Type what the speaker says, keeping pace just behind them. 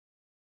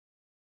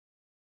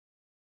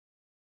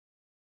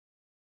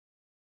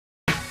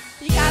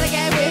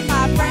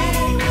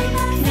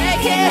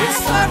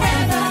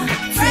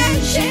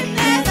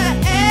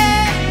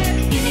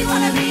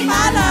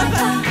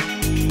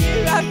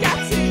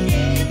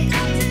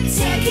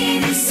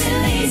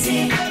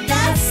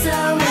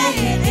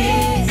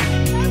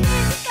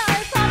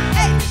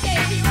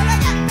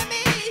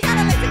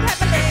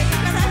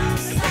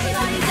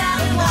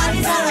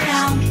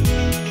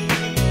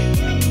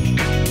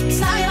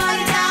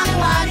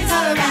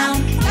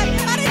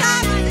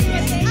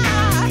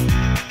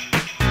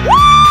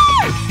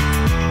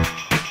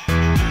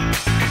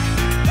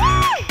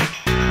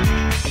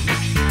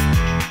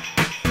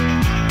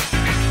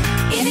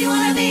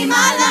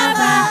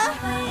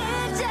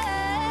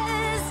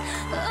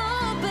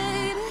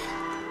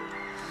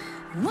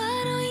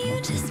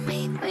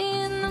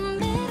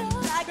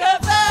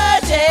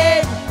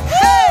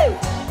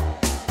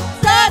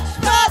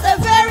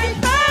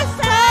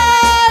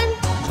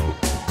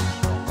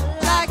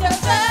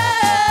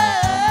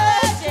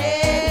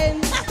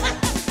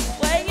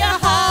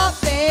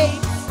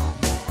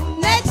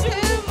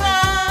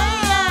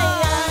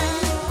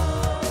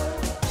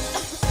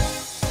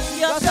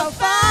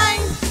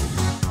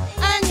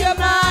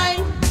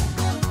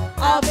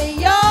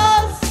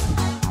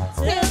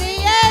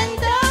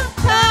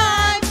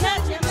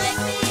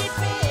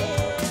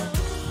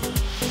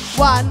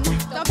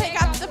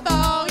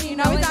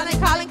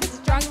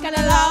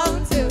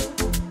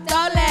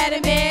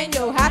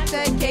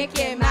kick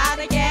him out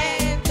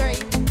again. 3,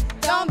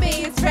 don't be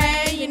his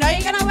friend. You know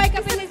you're gonna wake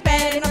up in his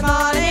bed in the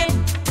morning.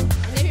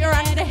 And if you're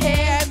under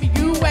him,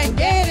 you ain't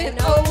getting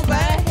over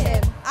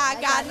him. I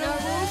got no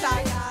rules,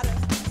 I got him.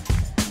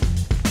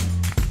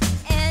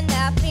 And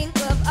I think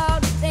of all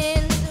the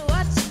things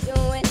what you're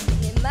doing.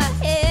 In my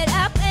head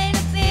I paint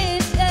a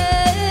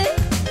picture.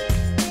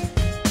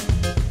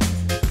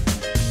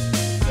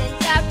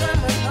 Since I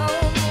come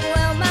home,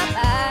 well my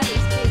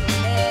body's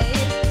feeling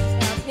bad.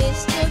 I miss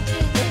your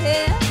ginger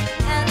hair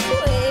and the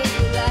way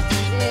you like to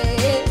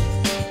dress.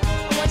 I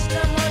want you to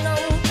come on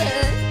over.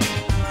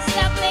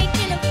 Stop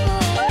making a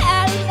fool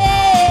out of me.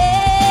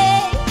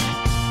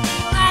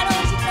 Why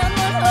don't you come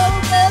on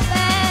over,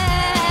 Valerie?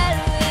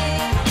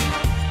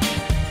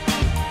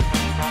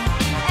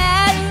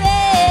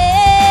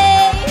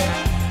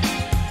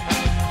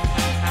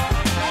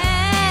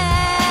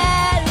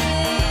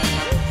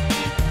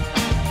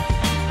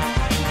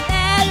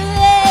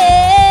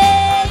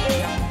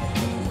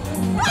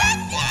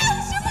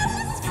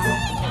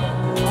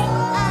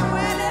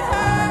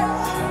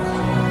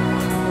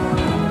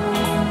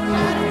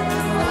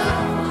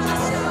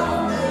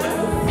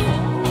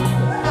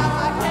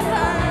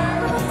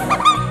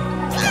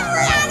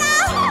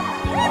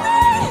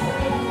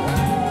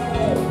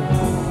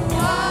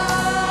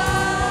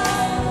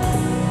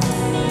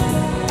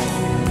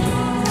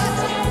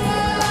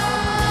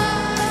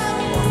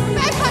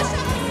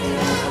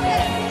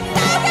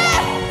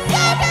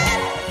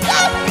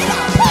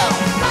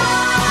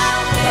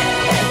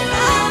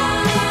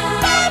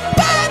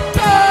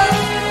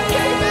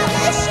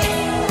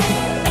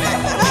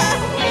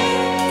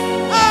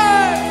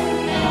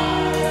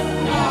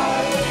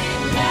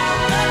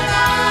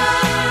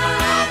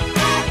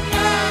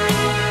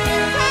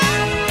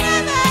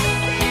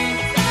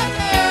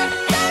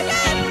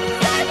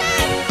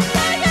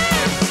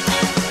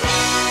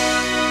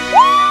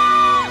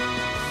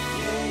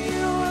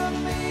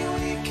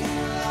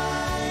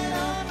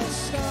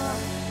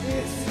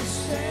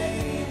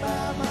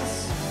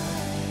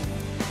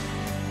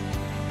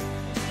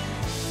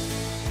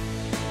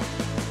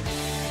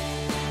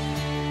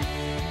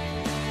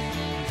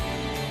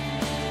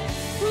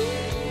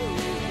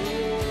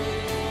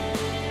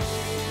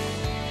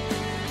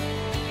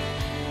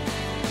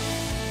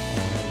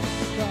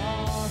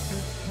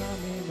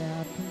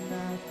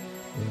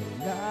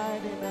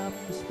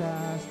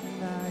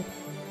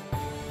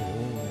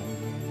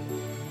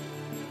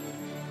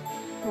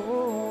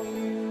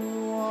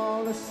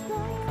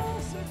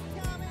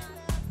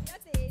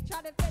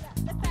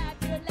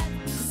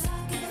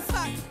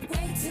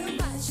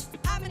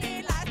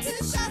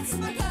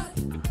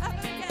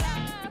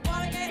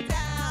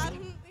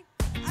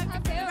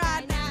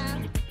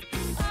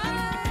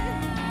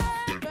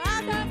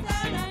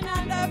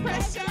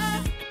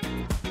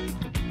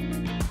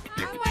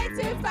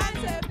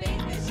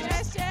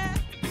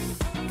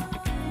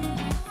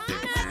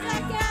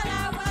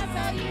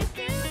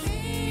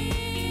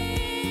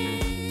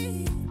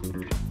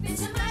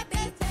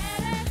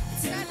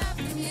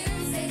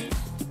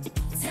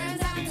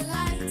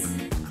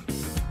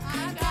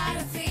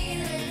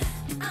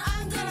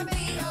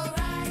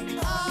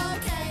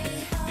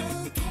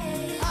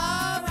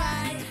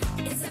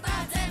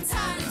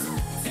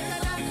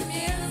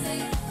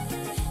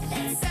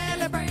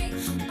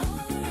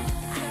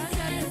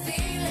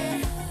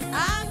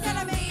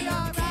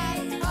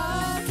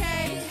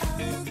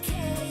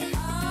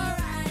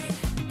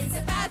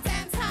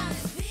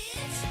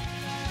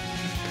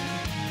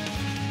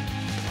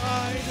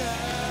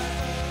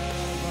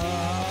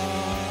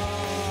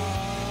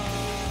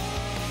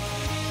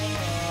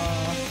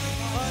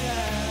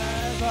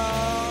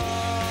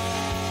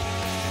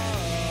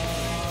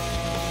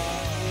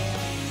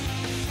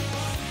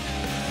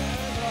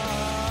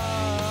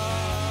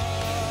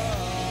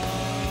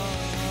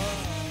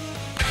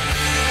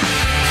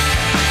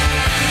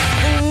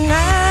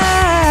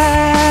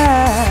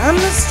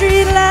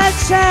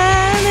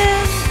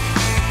 Shining,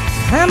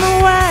 I'm a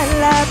white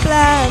light,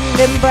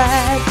 blinding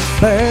bright,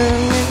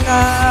 burning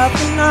up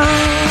and on.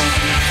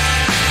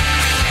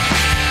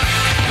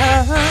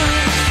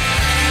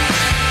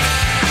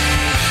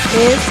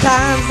 It's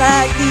times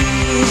like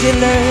these you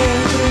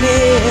learn to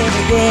live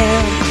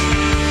again.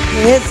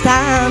 It's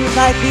times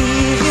like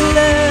these you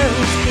learn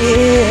to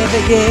live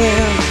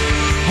again.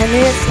 And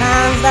it's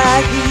times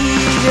like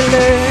these you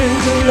learn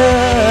to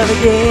love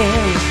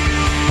again.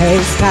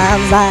 It's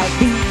times like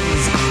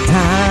these,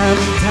 time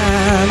and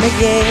time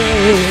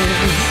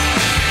again.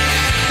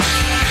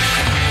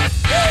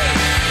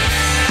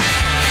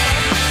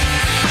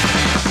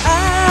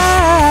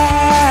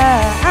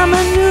 I'm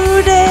a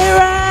new day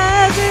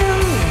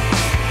rising.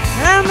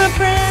 I'm a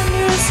brand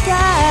new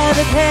sky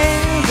that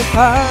hangs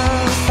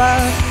upon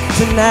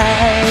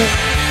tonight.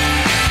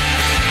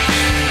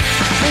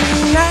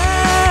 Tonight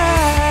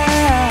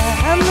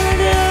I'm a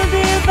little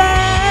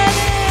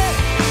divided.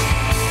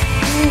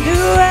 Do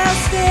I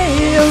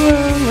stay or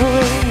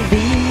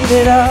leave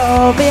it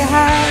all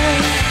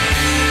behind?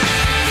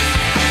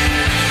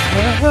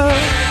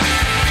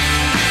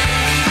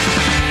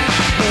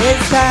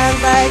 It's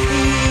times like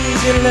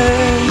these you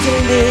learn to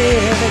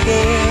live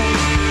again.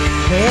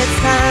 It's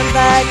times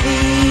like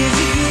these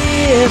you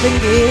give and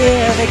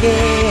give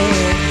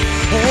again.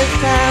 It's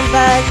times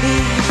like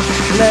these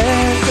you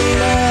learn to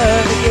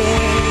love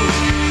again.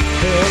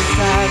 It's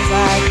times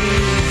like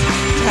these,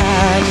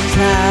 time and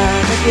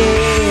time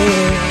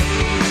again.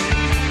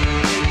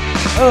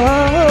 Oh.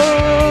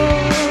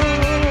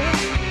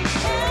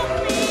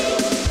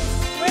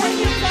 When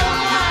you call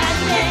my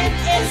name,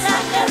 it's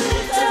like a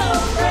little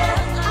prayer.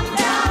 I'm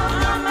down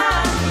on my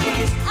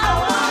knees. I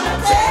wanna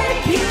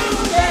take you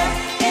there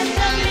in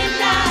the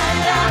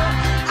midnight hour.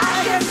 I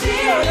can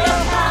feel your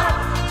heart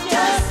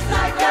just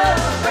like a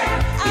prayer.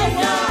 I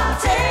know I'll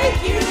take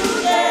you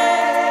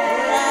there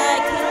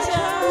like a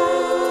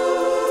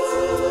child.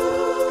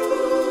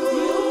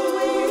 You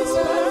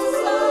whisper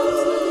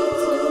softly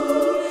to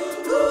me.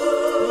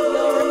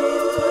 You're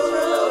in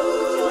control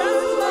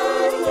just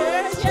like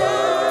a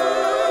child.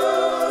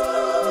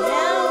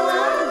 Now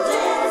I'm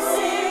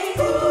dancing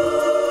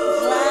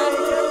like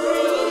a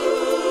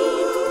dream.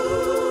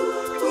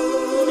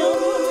 No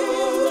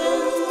end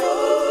and no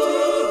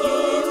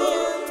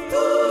beginning.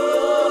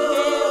 You're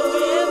here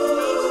with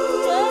me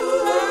just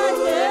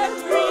like a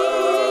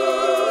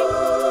dream.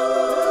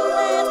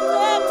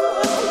 Let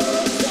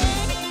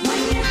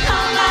when you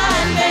call my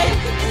name,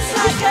 it's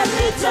like a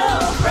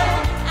little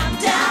prayer. I'm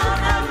down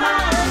on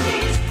my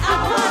knees. I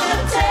wanna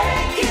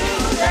take you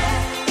there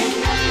in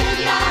the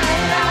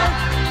midnight hour.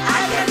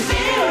 I can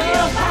feel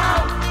your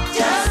power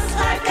just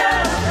like a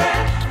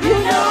prayer. You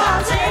know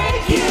I'll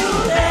take you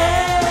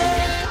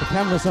there. The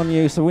camera's on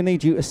you, so we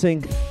need you to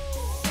sing.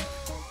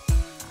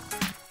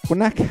 When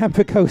that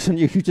camera goes on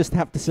you, you just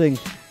have to sing.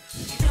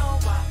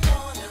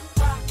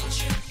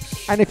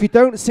 And if you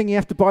don't sing, you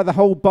have to buy the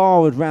whole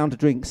bar with round of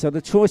drinks. So the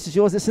choice is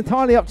yours. It's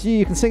entirely up to you.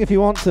 You can sing if you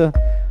want to,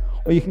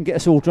 or you can get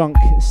us all drunk.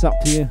 It's up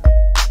to you.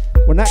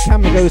 When that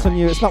camera goes on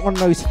you, it's not one of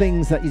those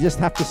things that you just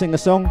have to sing a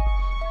song.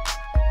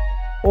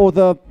 Or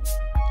the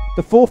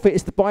forfeit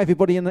is to buy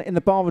everybody in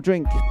the bar a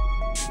drink.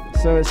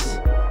 So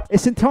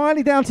it's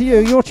entirely down to you.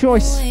 Your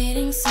choice.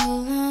 Waiting so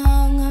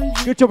long, I'm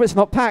Good job it's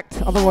not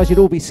packed. Otherwise you'd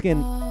all be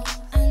skinned.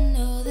 I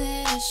know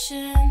that I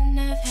shouldn't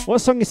have had What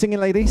song are you singing,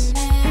 ladies?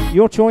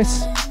 Your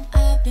choice.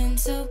 I've been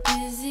so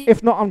busy.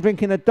 If not, I'm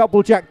drinking a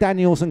double Jack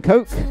Daniels and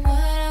Coke. What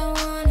I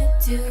wanna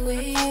do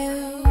with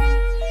you.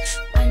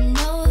 I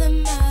know that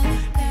my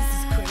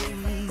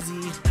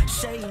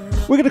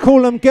We're going to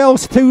call them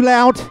Girls Too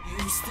Loud.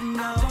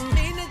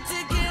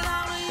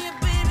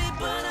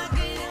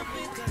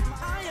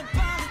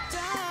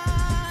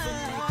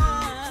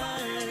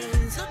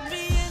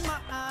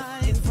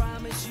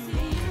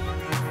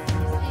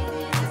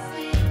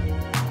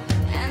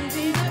 and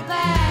in the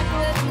back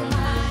of your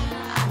mind,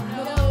 I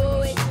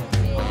know it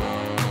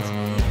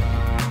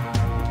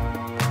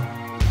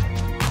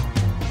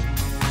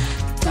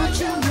is. Don't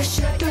you wish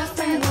your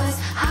girlfriend was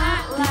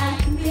hot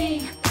like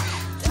me?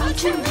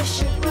 Don't you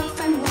wish your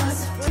girlfriend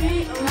was a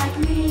freak like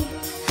me?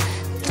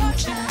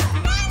 Don't you?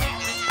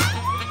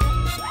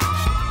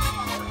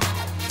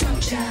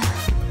 Don't you?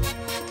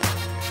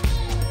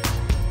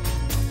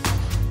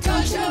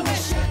 Don't you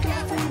wish your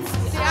girlfriend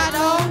was See, I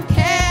don't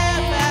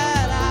care,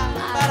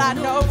 but I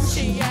know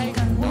she ain't.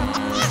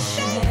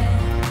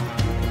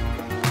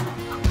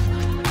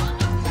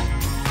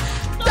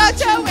 Don't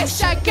you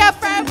wish your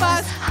girlfriend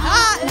was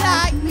hot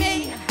like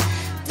me?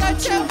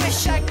 Don't you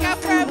wish your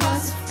girlfriend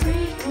was a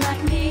freak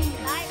like me?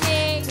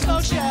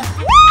 Don't you?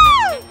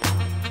 Woo!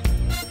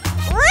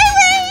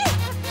 Really?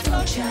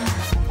 Don't you?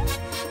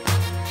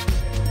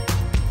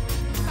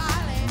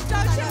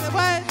 Don't you the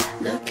word?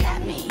 Look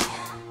at me.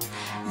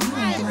 You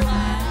ain't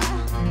blind.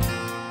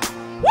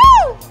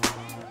 Woo!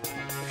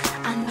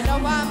 I I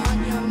know I'm on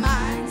your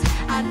mind.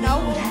 I know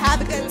we'll have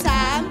a good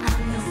time.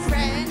 I'm your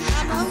friend.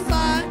 I'm on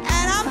fun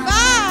and I'm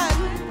fun.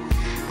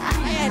 I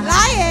ain't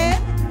lying.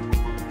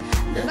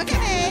 Look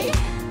at me.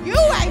 You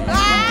ain't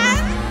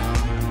blind.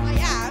 I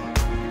am.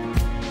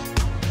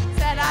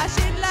 Said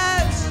she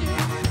loves you.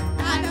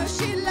 I know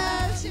she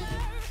loves you.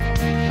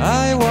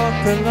 I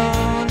walk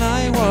alone,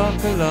 I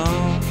walk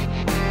alone.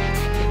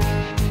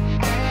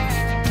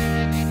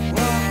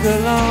 Walk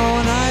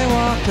alone, I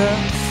walk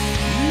alone.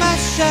 My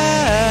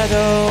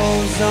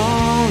shadow's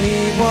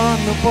only one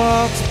that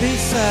walks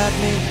beside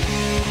me.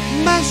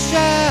 My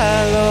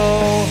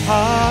shallow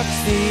heart's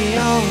the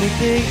only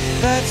thing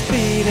that's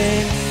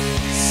beating.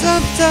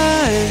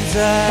 Sometimes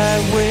I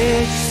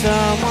wish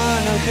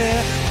someone out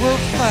there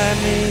will find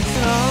me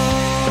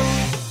alone.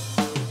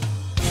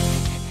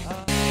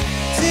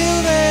 Till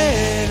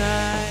then